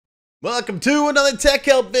Welcome to another Tech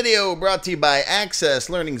Help video brought to you by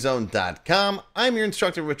AccessLearningZone.com. I'm your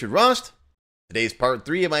instructor, Richard Rust. Today's part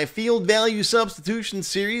 3 of my field value substitution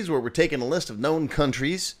series, where we're taking a list of known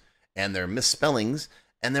countries and their misspellings,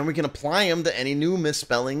 and then we can apply them to any new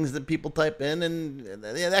misspellings that people type in and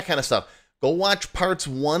that kind of stuff. Go watch parts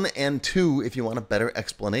 1 and 2 if you want a better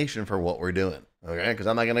explanation for what we're doing, okay? Because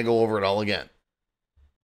I'm not going to go over it all again.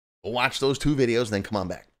 Go watch those 2 videos, then come on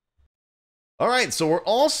back. All right, so we're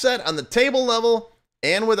all set on the table level,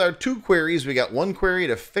 and with our 2 queries, we got one query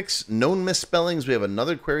to fix known misspellings. We have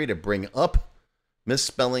another query to bring up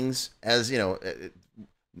misspellings as, you know,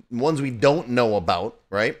 ones we don't know about,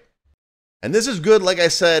 right? And this is good, like I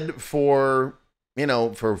said, for, you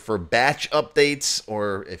know, for batch updates,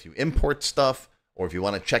 or if you import stuff, or if you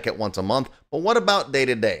want to check it once a month. But what about day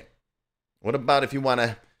to day? What about if you want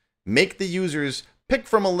to make the users pick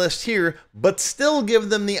from a list here, but still give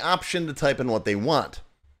them the option to type in what they want?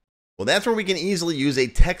 Well, that's where we can easily use a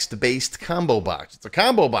text-based combo box. It's a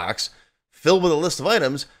combo box filled with a list of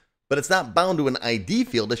items, but it's not bound to an ID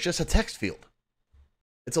field. It's just a text field.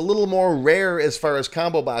 It's a little more rare as far as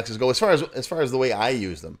combo boxes go, as far as the way I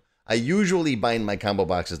use them. I usually bind my combo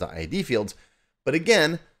boxes to ID fields, but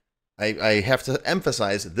again, I have to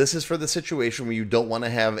emphasize this is for the situation where you don't want to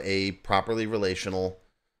have a properly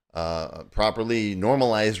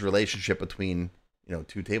normalized relationship between, you know,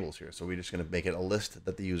 2 tables here. So we're just going to make it a list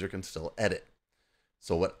that the user can still edit.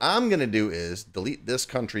 So what I'm going to do is delete this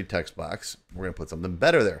country text box. We're going to put something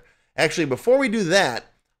better there. Actually, before we do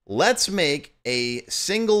that, let's make a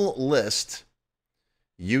single list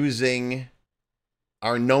using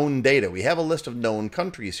our known data. We have a list of known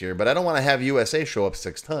countries here, but I don't want to have USA show up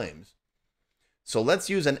 6 times. So let's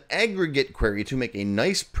use an aggregate query to make a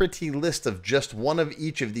nice pretty list of just one of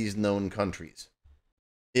each of these known countries.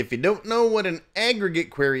 If you don't know what an aggregate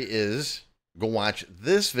query is, go watch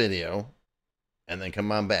this video and then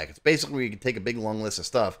come on back. It's basically where you can take a big long list of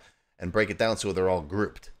stuff and break it down so they're all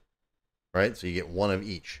grouped, right? So you get one of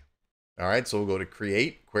each. All right, so we'll go to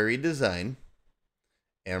Create, Query Design,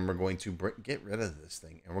 and we're going to get rid of this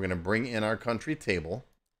thing. And we're going to bring in our country table,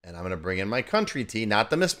 and I'm going to bring in my country T, not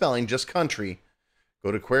the misspelling, just country.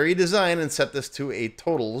 Go to Query Design and set this to a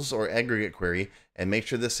totals or aggregate query, and make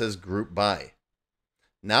sure this says Group By.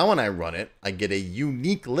 Now when I run it, I get a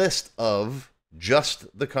unique list of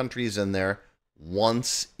just the countries in there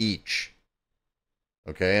once each.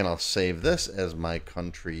 Okay, and I'll save this as my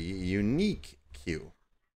country unique queue.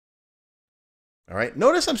 All right,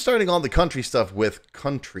 notice I'm starting all the country stuff with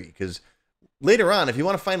country, because later on, if you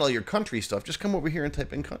want to find all your country stuff, just come over here and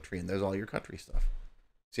type in country, and there's all your country stuff.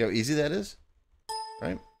 See how easy that is?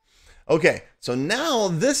 Right? Okay, so now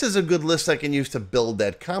this is a good list I can use to build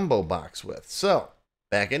that combo box with. So,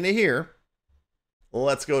 back into here,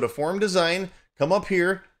 let's go to Form Design, come up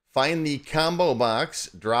here, find the combo box,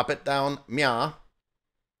 drop it down, meow.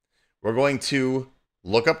 We're going to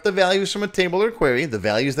look up the values from a table or query, the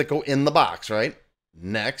values that go in the box, right?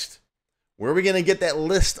 Next, where are we going to get that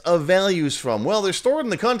list of values from? Well, they're stored in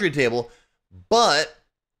the country table, but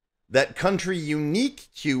that country unique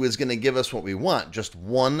queue is going to give us what we want, just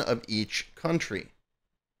one of each country.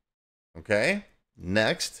 Okay,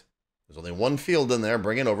 next, there's only one field in there,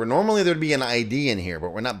 bring it over. Normally there'd be an ID in here,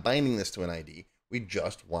 but we're not binding this to an ID. We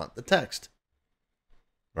just want the text.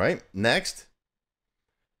 Right, next,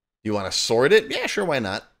 you want to sort it? Yeah, sure, why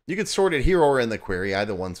not? You could sort it here or in the query,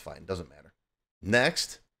 either one's fine, doesn't matter.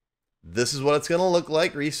 Next, this is what it's going to look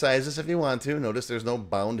like. Resize this if you want to. Notice there's no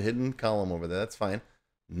bound hidden column over there, that's fine.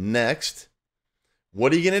 Next,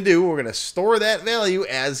 what are you going to do? We're going to store that value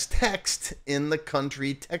as text in the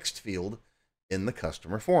country text field in the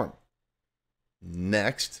customer form.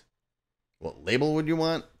 Next, what label would you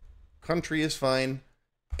want? Country is fine.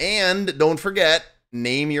 And don't forget,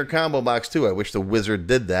 name your combo box too. I wish the wizard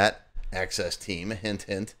did that. Access team, hint,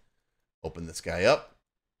 hint. Open this guy up,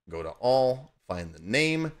 go to all, find the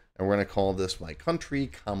name, and we're going to call this my country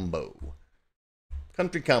combo.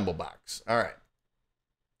 Country combo box. All right.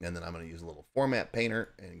 And then I'm going to use a little format painter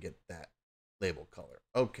and get that label color.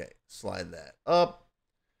 Okay, slide that up.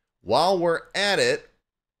 While we're at it,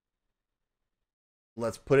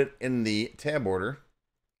 let's put it in the tab order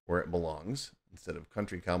where it belongs. Instead of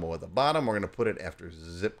country combo at the bottom, we're going to put it after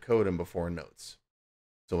zip code and before notes.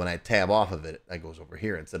 So when I tab off of it, it goes over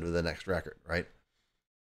here instead of the next record, right?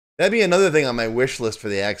 That'd be another thing on my wish list for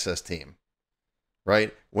the Access team.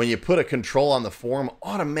 Right? When you put a control on the form,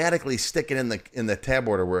 automatically stick it in the tab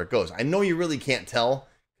order where it goes. I know you really can't tell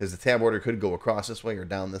because the tab order could go across this way or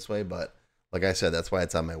down this way, but like I said, that's why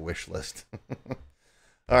it's on my wish list.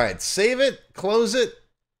 All right, save it, close it,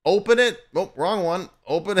 open it. Oh, wrong one.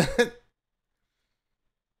 Open it.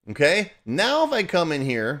 Okay, now if I come in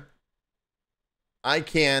here, I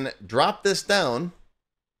can drop this down,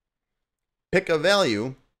 pick a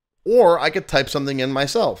value, or I could type something in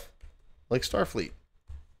myself, like Starfleet.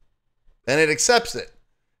 And it accepts it.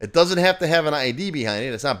 It doesn't have to have an ID behind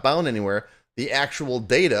it. It's not bound anywhere. The actual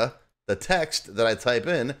data, the text that I type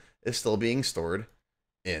in, is still being stored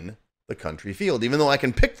in the country field, even though I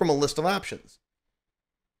can pick from a list of options.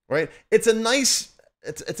 Right? It's a nice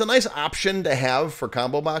option to have for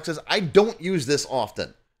combo boxes. I don't use this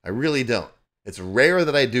often. I really don't. It's rare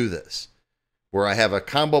that I do this, where I have a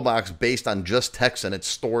combo box based on just text and it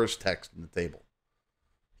stores text in the table.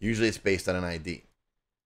 Usually it's based on an ID.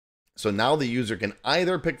 So now the user can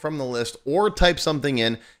either pick from the list or type something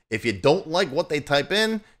in. If you don't like what they type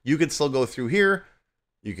in, you could still go through here.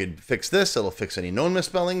 You could fix this. It'll fix any known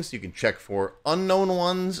misspellings. You can check for unknown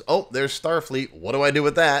ones. Oh, there's Starfleet. What do I do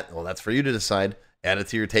with that? Well, that's for you to decide. Add it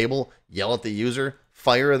to your table. Yell at the user.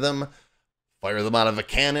 Fire them out of a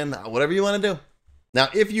cannon. Whatever you want to do. Now,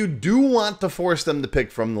 if you do want to force them to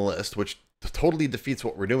pick from the list, which totally defeats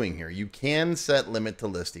what we're doing here, you can set limit to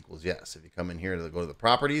list equals yes. If you come in here to go to the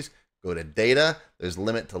properties, go to data, there's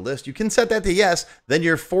limit to list. You can set that to yes. Then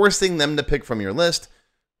you're forcing them to pick from your list.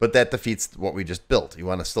 But that defeats what we just built. You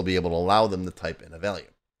want to still be able to allow them to type in a value,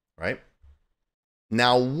 right?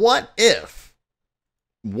 Now, what if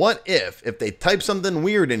they type something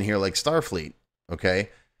weird in here like Starfleet, okay?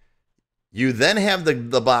 You then have the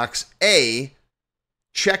box A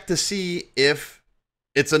check to see if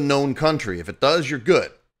it's a known country. If it does, you're good.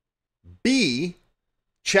 B,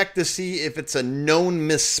 check to see if it's a known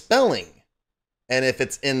misspelling. And if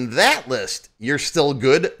it's in that list, you're still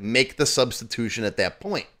good. Make the substitution at that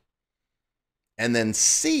point. And then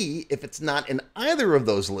C, if it's not in either of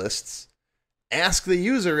those lists, ask the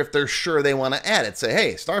user if they're sure they want to add it. Say,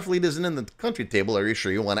 hey, Starfleet isn't in the country table. Are you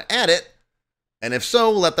sure you want to add it? And if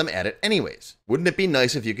so, let them add it anyways. Wouldn't it be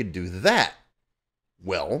nice if you could do that?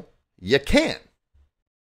 Well, you can.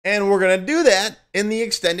 And we're going to do that in the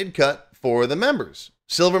extended cut for the members.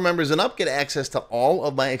 Silver members and up get access to all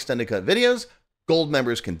of my extended cut videos. Gold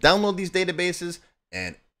members can download these databases,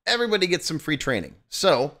 and everybody gets some free training.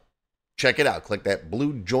 So check it out. Click that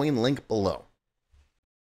blue join link below.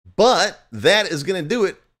 But that is going to do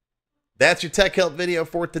it. That's your tech help video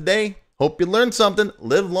for today. Hope you learned something.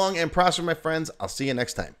 Live long and prosper, my friends. I'll see you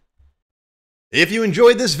next time. If you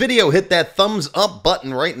enjoyed this video, hit that thumbs up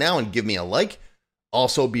button right now and give me a like.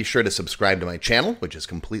 Also, be sure to subscribe to my channel, which is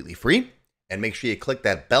completely free. And make sure you click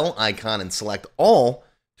that bell icon and select all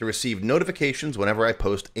to receive notifications whenever I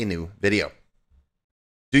post a new video.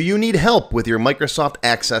 Do you need help with your Microsoft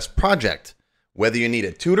Access project? Whether you need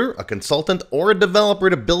a tutor, a consultant, or a developer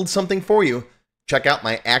to build something for you, check out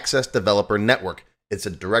my Access Developer Network. It's a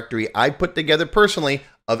directory I put together personally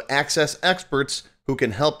of Access experts who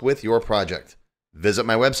can help with your project. Visit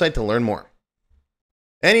my website to learn more.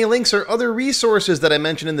 Any links or other resources that I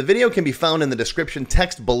mentioned in the video can be found in the description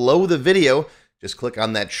text below the video. Just click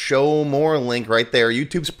on that show more link right there.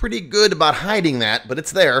 YouTube's pretty good about hiding that, but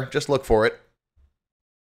it's there. Just look for it.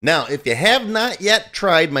 Now, if you have not yet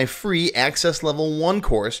tried my free Access Level 1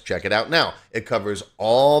 course, check it out now. It covers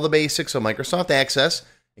all the basics of Microsoft Access,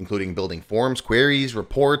 including building forms, queries,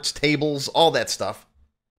 reports, tables, all that stuff.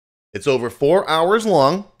 It's over 4 hours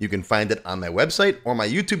long. You can find it on my website or my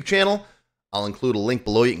YouTube channel. I'll include a link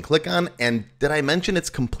below you can click on. And did I mention it's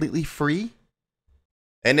completely free?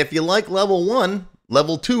 And if you like Level 1,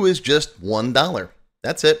 Level 2 is just $1.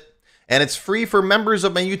 That's it. And it's free for members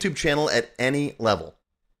of my YouTube channel at any level.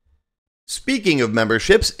 Speaking of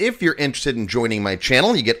memberships, if you're interested in joining my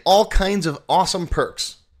channel, you get all kinds of awesome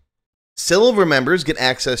perks. Silver members get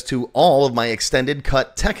access to all of my extended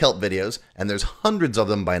cut tech help videos, and there's hundreds of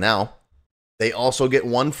them by now. They also get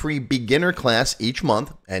one free beginner class each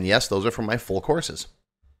month, and yes, those are from my full courses.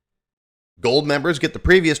 Gold members get the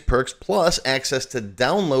previous perks plus access to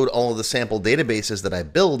download all of the sample databases that I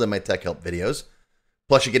build in my tech help videos.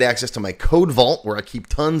 Plus you get access to my code vault where I keep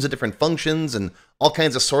tons of different functions and all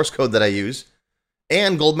kinds of source code that I use.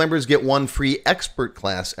 And gold members get one free expert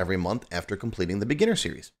class every month after completing the beginner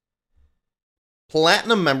series.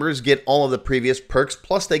 Platinum members get all of the previous perks,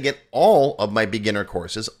 plus they get all of my beginner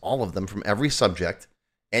courses, all of them from every subject,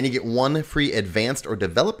 and you get one free advanced or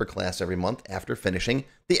developer class every month after finishing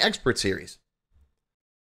the expert series.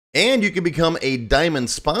 And you can become a diamond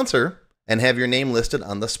sponsor and have your name listed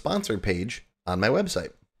on the sponsor page on my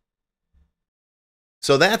website.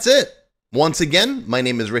 So that's it. Once again, my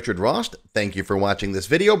name is Richard Rost. Thank you for watching this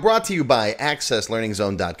video brought to you by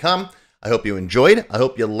AccessLearningZone.com. I hope you enjoyed. I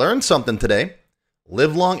hope you learned something today.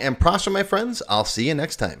 Live long and prosper, my friends. I'll see you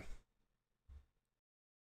next time.